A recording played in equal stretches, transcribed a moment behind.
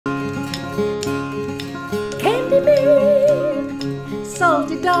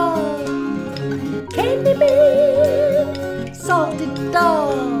salted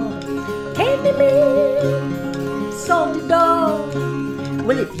dog. Candyman, salted dog.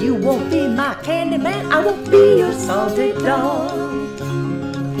 Well, if you won't be my candy man, I won't be your salted dog.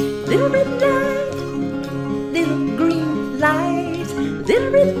 Little red light, little green light,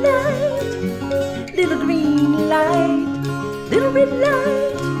 little red light, little green light, little red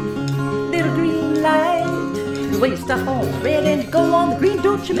light, little green light. The way you stop on the red and go on the green,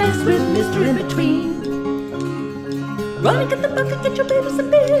 don't you mess with Mr. In Between. Run and get the bucket, get your baby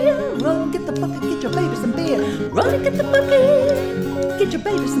some beer. Run and get the bucket, get your baby some beer. Run and get the bucket, get your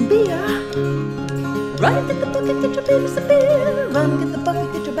baby some beer. Run and get the bucket, get your baby some beer. Run and get the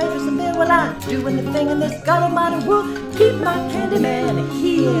bucket, get your baby some beer. Well, I'd do anything in this God almighty world, keep my candy man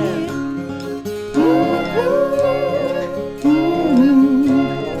here.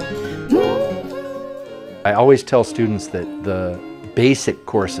 I always tell students that the basic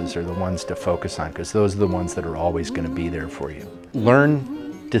courses are the ones to focus on because those are the ones that are always going to be there for you.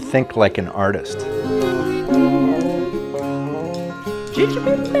 Learn to think like an artist.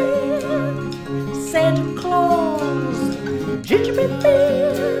 Gingerbread man, Santa Claus. Gingerbread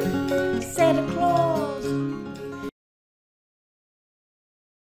man, Santa Claus.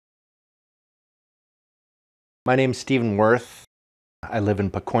 My name's Stephen Worth. I live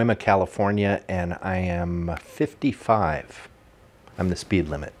in Pacoima, California, and I am 55. I'm the speed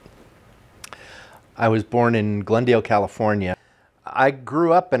limit. I was born in Glendale, California. I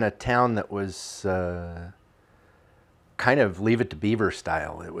grew up in a town that was kind of Leave It to Beaver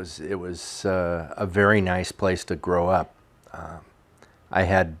style. It was a very nice place to grow up. I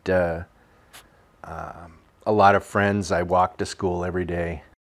had a lot of friends. I walked to school every day.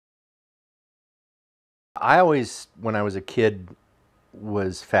 I always, when I was a kid,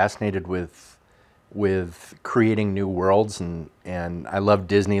 was fascinated with creating new worlds, and I loved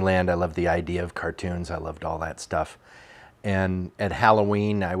Disneyland. I loved the idea of cartoons. I loved all that stuff. And at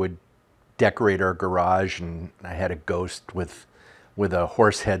Halloween, I would decorate our garage, and I had a ghost with a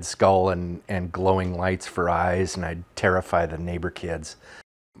horse head skull and glowing lights for eyes, and I'd terrify the neighbor kids.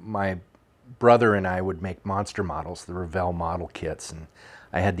 My brother and I would make monster models, the Revell model kits, and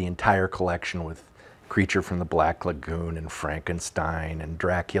I had the entire collection with Creature from the Black Lagoon and Frankenstein and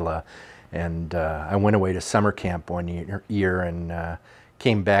Dracula. And I went away to summer camp one year and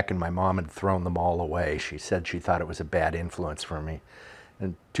came back, and my mom had thrown them all away. She said she thought it was a bad influence for me.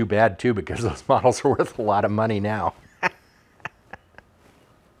 And too bad too, because those models are worth a lot of money now.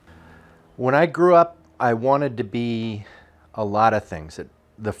 When I grew up, I wanted to be a lot of things.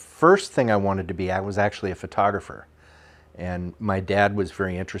 The first thing I wanted to be, I was actually a photographer. And my dad was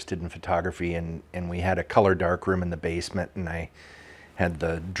very interested in photography, and we had a color darkroom in the basement, and I had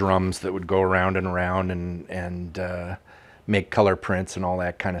the drums that would go around and make color prints and all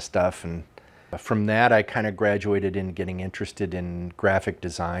that kind of stuff. And from that, I kind of graduated in getting interested in graphic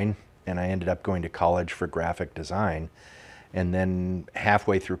design, and I ended up going to college for graphic design. And then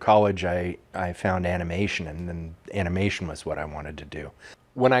halfway through college, I found animation, and then animation was what I wanted to do.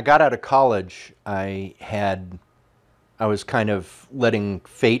 When I got out of college, I was kind of letting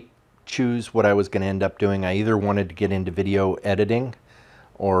fate choose what I was going to end up doing. I either wanted to get into video editing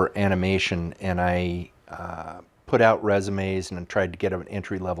or animation, and I put out resumes and tried to get an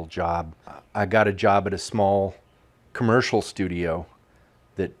entry-level job. I got a job at a small commercial studio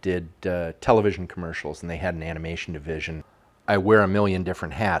that did television commercials, and they had an animation division. I wear a million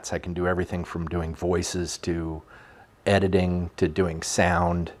different hats. I can do everything from doing voices to editing to doing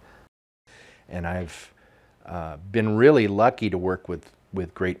sound, and I've been really lucky to work with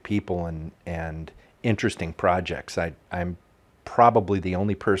great people and interesting projects. I'm probably the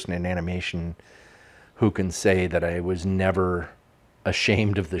only person in animation who can say that I was never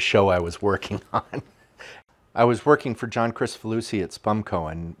ashamed of the show I was working on. I was working for John Cristofalusi at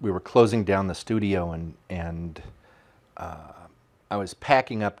Spumco, and we were closing down the studio, and I was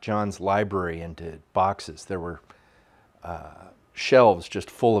packing up John's library into boxes. There were shelves just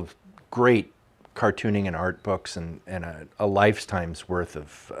full of great cartooning and art books and a lifetime's worth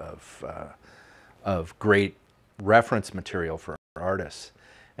of great reference material for artists.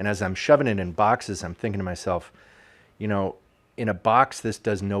 And as I'm shoving it in boxes, I'm thinking to myself, you know, in a box this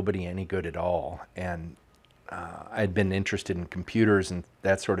does nobody any good at all. And I'd been interested in computers and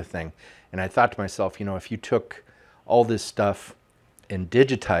that sort of thing. And I thought to myself, you know, if you took all this stuff and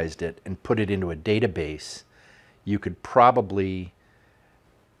digitized it and put it into a database, you could probably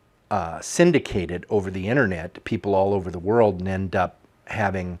syndicate it over the internet to people all over the world and end up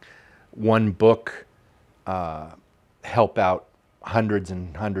having one book help out hundreds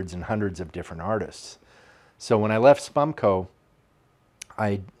and hundreds and hundreds of different artists. So when I left Spumco,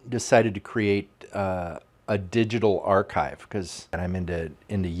 I decided to create a a digital archive, because I'm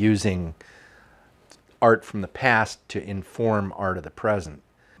into using art from the past to inform art of the present.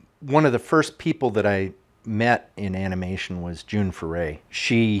 One of the first people that I met in animation was June Foray.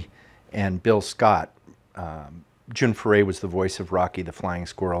 She and Bill Scott. June Foray was the voice of Rocky the Flying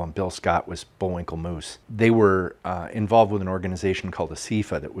Squirrel, and Bill Scott was Bullwinkle Moose. They were involved with an organization called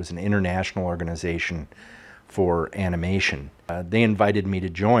ASIFA that was an international organization for animation. They invited me to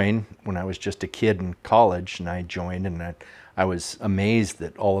join when I was just a kid in college, and I joined, and I was amazed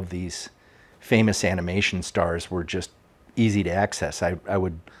that all of these famous animation stars were just easy to access. I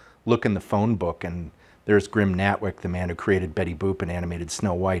would look in the phone book, and there's Grim Natwick, the man who created Betty Boop and animated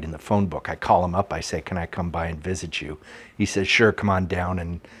Snow White, in the phone book. I call him up, I say, "Can I come by and visit you?" He says, "Sure, come on down."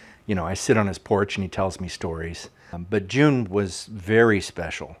 And you know, I sit on his porch and he tells me stories. But June was very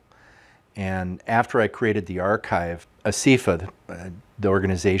special. And after I created the archive, ASIFA, the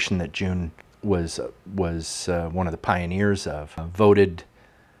organization that June was one of the pioneers of, voted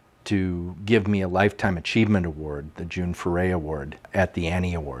to give me a Lifetime Achievement Award, the June Foray Award, at the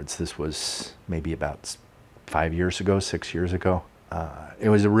Annie Awards. This was maybe about 5 years ago, 6 years ago. It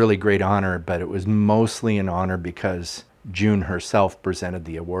was a really great honor, but it was mostly an honor because June herself presented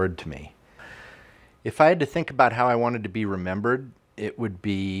the award to me. If I had to think about how I wanted to be remembered, it would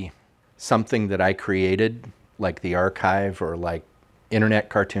be something that I created, like the archive or like internet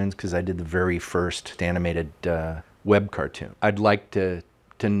cartoons, because I did the very first animated web cartoon. I'd like to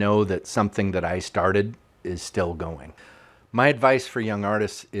know that something that I started is still going. My advice for young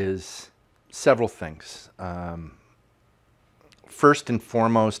artists is several things. First and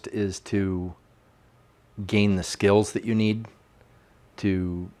foremost is to gain the skills that you need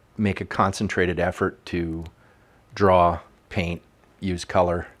to make a concentrated effort to draw, paint, use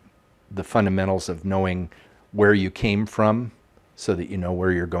color. The fundamentals of knowing where you came from so that you know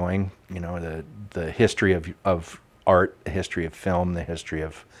where you're going. You know, the history of art, the history of film, the history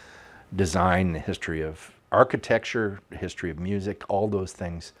of design, the history of architecture, the history of music, all those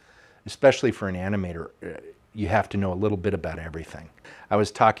things. Especially for an animator, you have to know a little bit about everything. I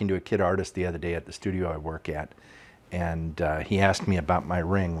was talking to a kid artist the other day at the studio I work at, and he asked me about my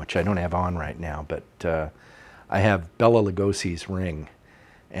ring, which I don't have on right now, but I have Bela Lugosi's ring.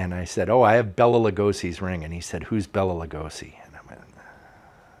 And I said, "Oh, I have Bela Lugosi's ring." And he said, "Who's Bela Lugosi?" And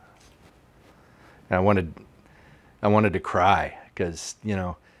I wanted to cry, because, you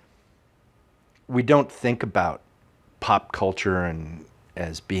know, we don't think about pop culture and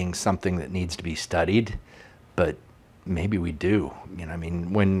as being something that needs to be studied, but maybe we do. You know, I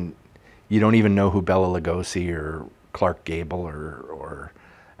mean, when you don't even know who Bela Lugosi or Clark Gable or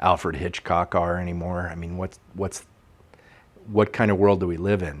Alfred Hitchcock are anymore, I mean, what kind of world do we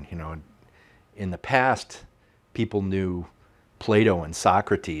live in? You know, in the past, people knew Plato and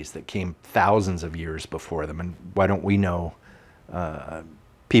Socrates that came thousands of years before them, and why don't we know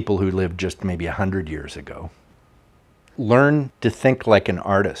people who lived just maybe 100 years ago? Learn to think like an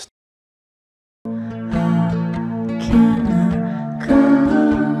artist.